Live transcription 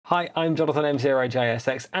Hi, I'm Jonathan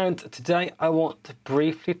M0JSX, and today I want to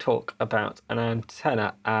briefly talk about an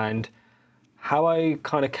antenna and how I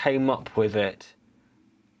kind of came up with it,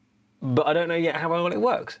 but I don't know yet how well it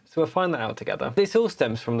works, so we'll find that out together. This all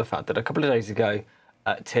stems from the fact that a couple of days ago,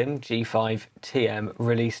 Tim, G5TM,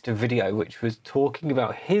 released a video which was talking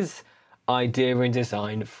about his idea and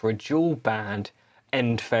design for a dual band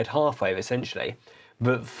end-fed half wave, essentially,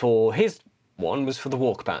 but for his one was for the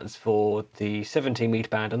walk bands, for the 17 metre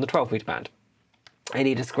band and the 12 metre band. And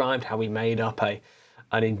he described how he made up an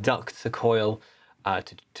inductor coil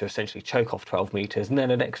to essentially choke off 12 metres and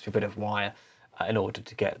then an extra bit of wire in order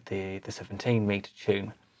to get the 17 metre tune.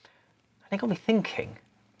 And it got me thinking.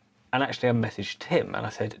 And actually I messaged Tim and I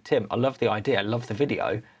said, Tim, I love the idea, I love the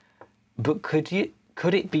video, but could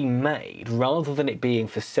it be made, rather than it being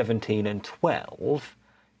for 17 and 12,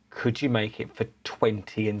 could you make it for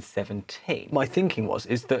 20 and 17? My thinking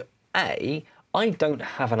is that I don't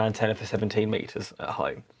have an antenna for 17 metres at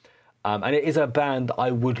home. And it is a band that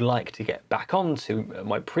I would like to get back onto.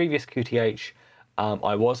 My previous QTH,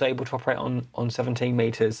 I was able to operate on 17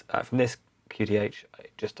 metres. From this QTH,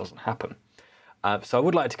 it just doesn't happen. So I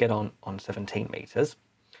would like to get on 17 metres.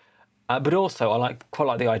 But also, I quite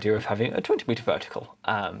like the idea of having a 20 metre vertical,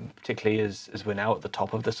 particularly as we're now at the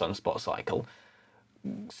top of the sunspot cycle.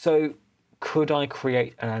 So could I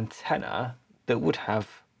create an antenna that would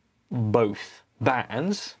have both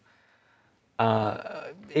bands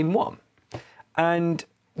in one? And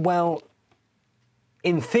well,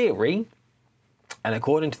 in theory, and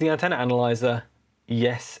according to the antenna analyzer,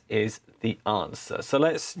 yes is the answer. So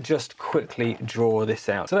let's just quickly draw this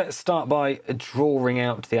out. So let's start by drawing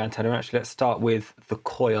out the antenna. Actually, let's start with the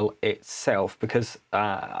coil itself, because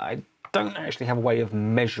I don't actually have a way of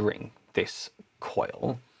measuring this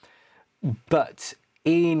coil, but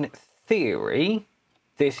in theory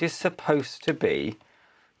this is supposed to be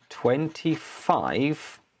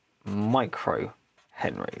 25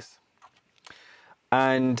 microhenries,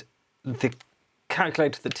 and the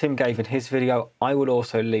calculator that Tim gave in his video I will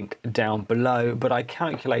also link down below, but I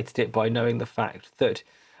calculated it by knowing the fact that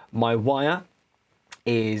my wire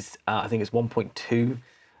is I think it's 1.2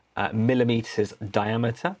 millimeters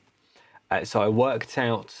diameter, so I worked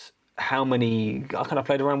out how many, I kind of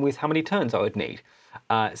played around with how many turns I would need.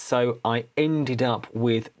 So I ended up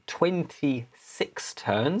with 26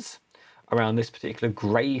 turns around this particular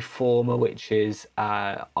grey former, which is,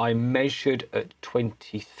 I measured at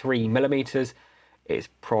 23 millimeters. It's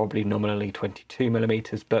probably nominally 22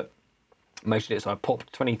 millimeters, but measured it, so I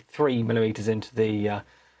popped 23 millimeters into the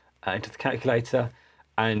calculator,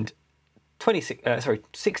 and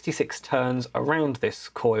 66 turns around this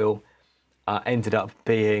coil ended up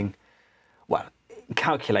being, well,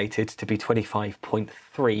 calculated to be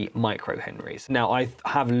 25.3 microhenries. Now, I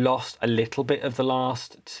have lost a little bit of the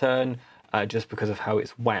last turn just because of how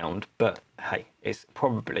it's wound, but hey, it's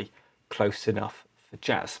probably close enough for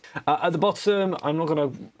jazz. At the bottom, I'm not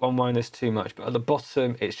going to unwind this too much, but at the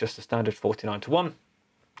bottom, it's just a standard 49:1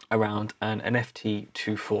 around an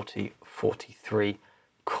FT240-43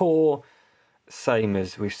 core, same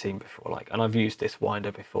as we've seen before, and I've used this winder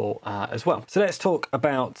before as well. So let's talk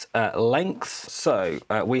about lengths. So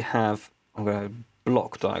we have, I'm going to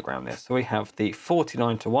block diagram this. So we have the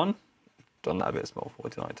 49:1, done that a bit small,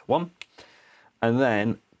 49:1, and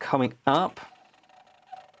then coming up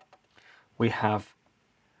we have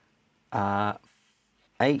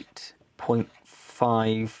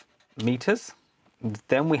 8.5 meters.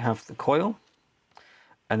 Then we have the coil.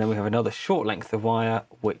 And then we have another short length of wire,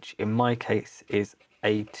 which in my case is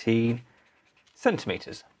 18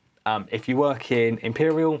 centimeters. If you work in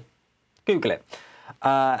Imperial, Google it.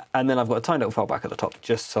 And then I've got a tiny little file back at the top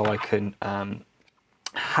just so I can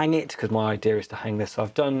hang it, because my idea is to hang this. So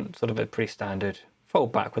I've done sort of a pretty standard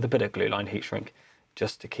fold back with a bit of glue line heat shrink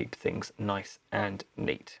just to keep things nice and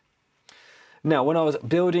neat. Now, when I was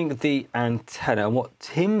building the antenna, what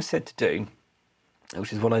Tim said to do,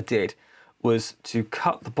 which is what I did, was to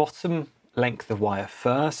cut the bottom length of wire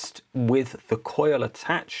first with the coil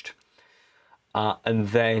attached, and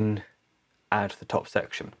then add the top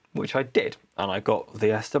section, which I did. And I got the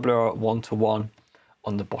SWR 1:1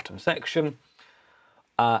 on the bottom section.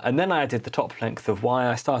 And then I added the top length of wire.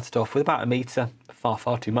 I started off with about a meter,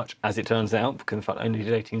 far too much as it turns out, because in fact I only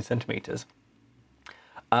did 18 centimeters.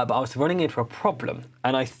 But I was running into a problem,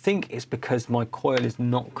 and I think it's because my coil is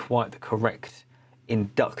not quite the correct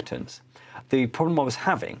inductance. The problem I was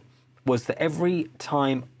having was that every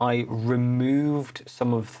time I removed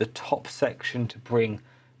some of the top section to bring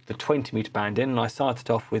the 20 meter band in, and I started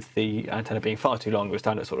off with the antenna being far too long, it was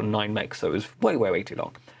down at sort of 9 megs, so it was way too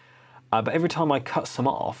long. But every time I cut some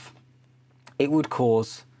off, it would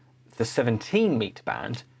cause the 17 meter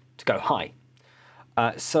band to go high.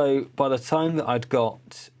 So by the time that I'd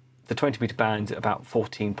got the 20 meter band at about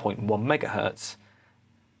 14.1 megahertz,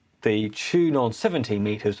 the tune on 17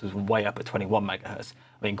 meters was way up at 21 megahertz.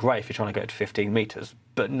 I mean, great if you're trying to go to 15 meters,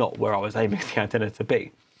 but not where I was aiming the antenna to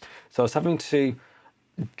be. So I was having to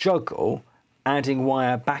juggle adding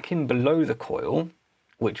wire back in below the coil,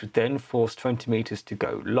 which would then force 20 meters to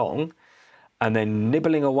go long, and then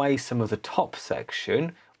nibbling away some of the top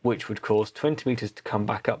section, which would cause 20 meters to come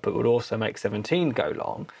back up, but would also make 17 go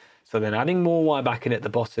long. So then adding more wire back in at the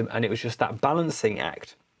bottom, and it was just that balancing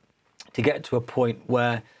act to get to a point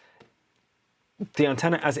where the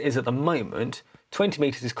antenna as it is at the moment, 20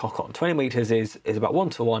 meters is cock on. 20 meters is about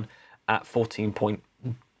 1-to-1 at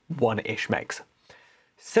 14.1-ish megs.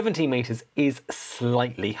 17 meters is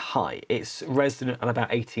slightly high. It's resonant at about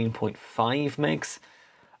 18.5 megs,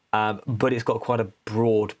 but it's got quite a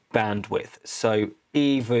broad bandwidth. So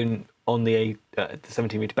even on the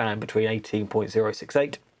 17 meter band between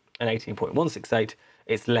 18.068 and 18.168,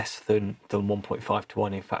 it's less than 1.5 to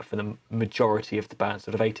 1. In fact, for the majority of the band,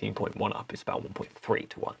 sort of 18.1 up, it's about 1.3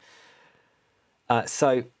 to 1.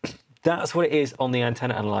 So that's what it is on the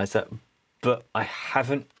antenna analyzer, but I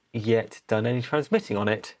haven't yet done any transmitting on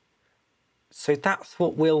it. So that's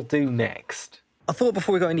what we'll do next. I thought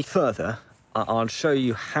before we go any further, I'll show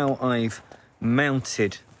you how I've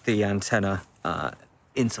mounted the antenna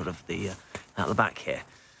in sort of the at the back here.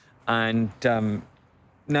 And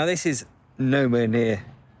now this is nowhere near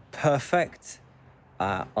perfect.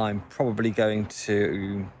 I'm probably going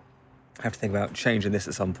to have to think about changing this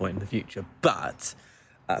at some point in the future, but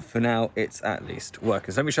for now it's at least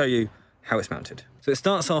working. So let me show you how it's mounted. So it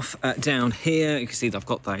starts off down here. You can see that I've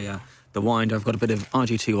got the winder. I've got a bit of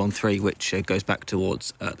RG213 which goes back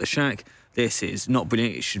towards the shack. This is not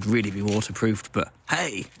brilliant. It should really be waterproofed, but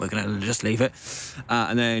hey, we're going to just leave it.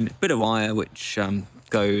 And then a bit of wire which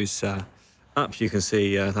goes up. You can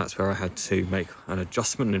see that's where I had to make an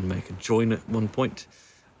adjustment and make a join at one point.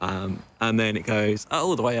 And then it goes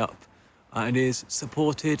all the way up and is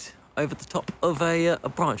supported over the top of a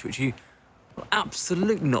branch, which you will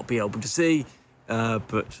absolutely not be able to see,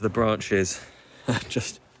 but the branch is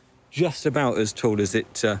just about as tall as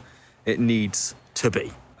it needs to be.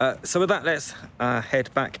 So with that, let's head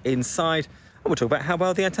back inside and we'll talk about how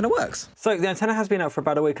well the antenna works. So the antenna has been out for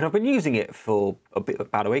about a week, and I've been using it for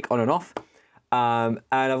about a week on and off. And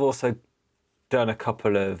I've also done a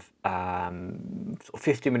couple of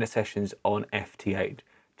 50-minute sessions on FT8,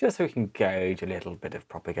 just so we can gauge a little bit of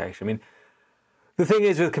propagation. I mean, the thing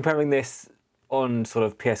is with comparing this on sort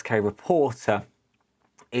of PSK Reporter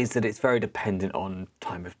is that it's very dependent on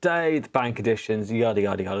time of day, the band conditions, yada,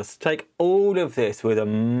 yada, yada. So take all of this with a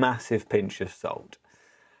massive pinch of salt.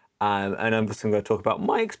 And I'm just going to talk about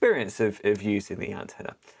my experience of using the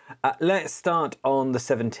antenna. Let's start on the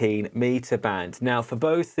 17 meter band. Now, for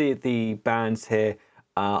both the bands here,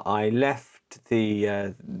 I left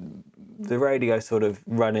the radio sort of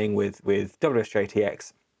running with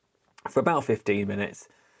WSJTX for about 15 minutes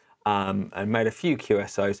and made a few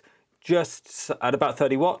QSOs just at about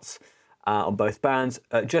 30 watts on both bands,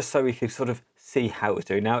 just so we could sort of see how it was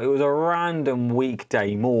doing. Now, it was a random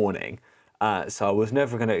weekday morning, so I was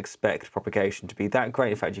never going to expect propagation to be that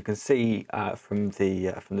great. In fact, you can see from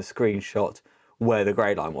the screenshot where the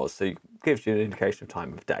grey line was, so it gives you an indication of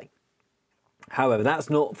time of day. However, that's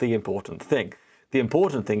not the important thing. The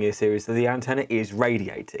important thing is here is that the antenna is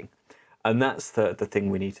radiating, and that's the thing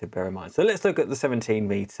we need to bear in mind. So let's look at the 17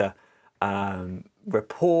 meter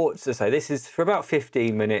report. So this is for about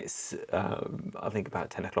 15 minutes, I think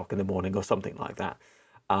about 10 o'clock in the morning or something like that,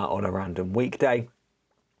 on a random weekday.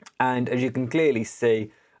 And as you can clearly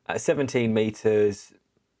see, 17 meters,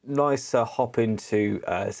 nice hop into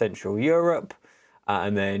Central Europe,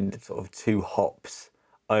 and then sort of 2 hops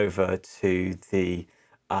over to the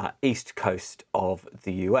east coast of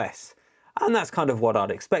the US. And that's kind of what I'd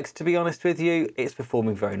expect, to be honest with you. It's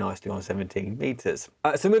performing very nicely on 17 meters.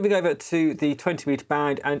 So moving over to the 20 meter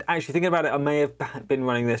band, and actually thinking about it, I may have been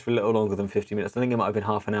running this for a little longer than 50 minutes. I think it might have been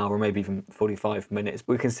half an hour or maybe even 45 minutes.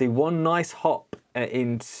 We can see one nice hop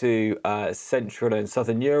into Central and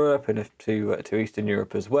Southern Europe and to Eastern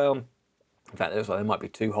Europe as well. In fact, it looks like there might be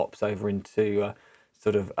 2 hops over into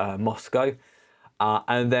sort of Moscow.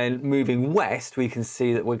 And then moving west, we can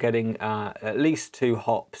see that we're getting at least 2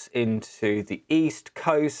 hops into the east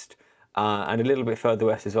coast and a little bit further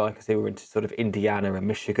west as well. I can see we're into sort of Indiana and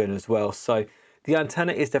Michigan as well. So the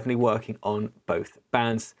antenna is definitely working on both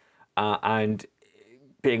bands, and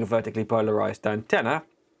being a vertically polarized antenna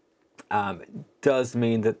does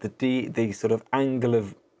mean that the sort of angle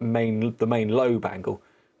of the main lobe angle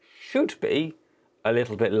should be a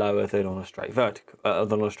little bit lower than on a straight vertical,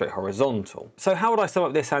 than on a straight horizontal. So how would I sum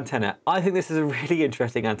up this antenna? I think this is a really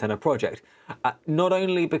interesting antenna project, not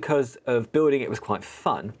only because of building it was quite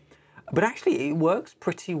fun, but actually it works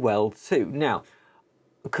pretty well too. Now,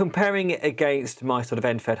 comparing it against my sort of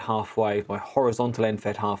end-fed half wave, my horizontal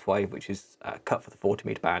end-fed half wave, which is cut for the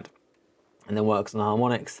 40-meter band and then works on the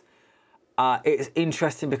harmonics, it's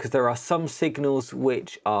interesting because there are some signals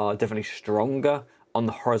which are definitely stronger on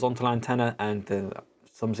the horizontal antenna and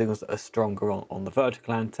some signals that are stronger on the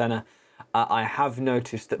vertical antenna. I have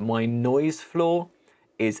noticed that my noise floor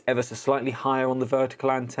is ever so slightly higher on the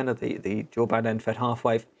vertical antenna, the dual band end-fed half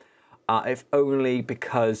wave, if only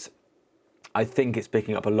because I think it's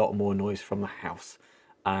picking up a lot more noise from the house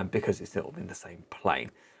because it's sort of in the same plane.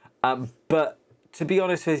 But to be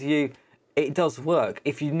honest with you, it does work.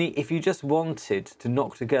 If you just wanted to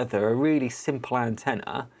knock together a really simple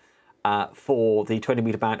antenna for the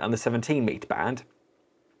 20-meter band and the 17-meter band,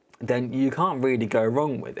 then you can't really go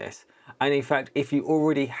wrong with this. And in fact, if you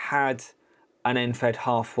already had an end-fed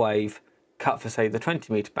half wave cut for, say, the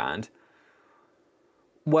 20-meter band,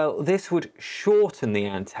 well, this would shorten the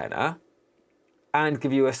antenna and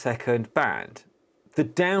give you a second band. The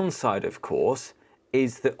downside, of course,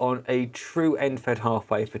 is that on a true end-fed half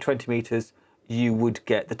wave for 20 meters, you would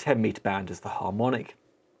get the 10-meter band as the harmonic.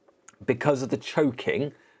 Because of the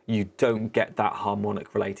choking, you don't get that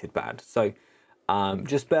harmonic-related band. So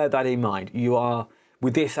just bear that in mind.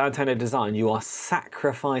 With this antenna design, you are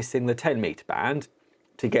sacrificing the 10-meter band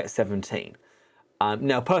to get 17.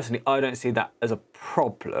 Now, personally, I don't see that as a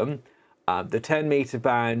problem. The 10-meter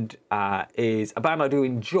band is a band I do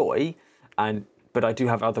enjoy, but I do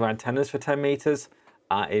have other antennas for 10 meters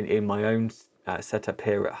in my own setup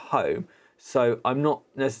here at home. So I'm not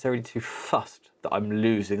necessarily too fussed that I'm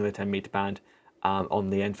losing the 10-meter band on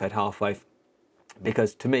the end-fed half wave,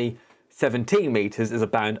 because to me, 17 meters is a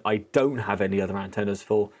band I don't have any other antennas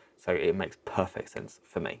for, so it makes perfect sense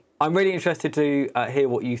for me. I'm really interested to hear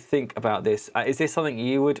what you think about this. Is this something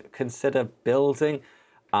you would consider building?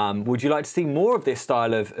 Would you like to see more of this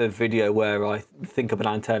style of video where I think of an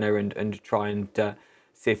antenna and try and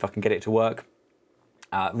see if I can get it to work?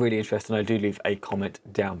 Really interesting. I do leave a comment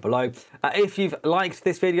down below. If you've liked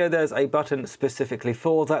this video, there's a button specifically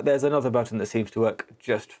for that. There's another button that seems to work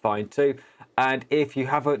just fine too. And if you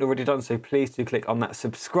haven't already done so, please do click on that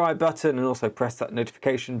subscribe button and also press that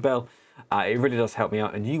notification bell. It really does help me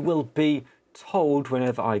out, and you will be told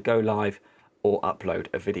whenever I go live or upload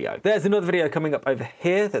a video. There's another video coming up over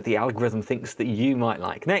here that the algorithm thinks that you might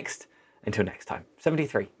like next. Until next time,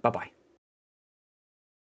 73, bye-bye.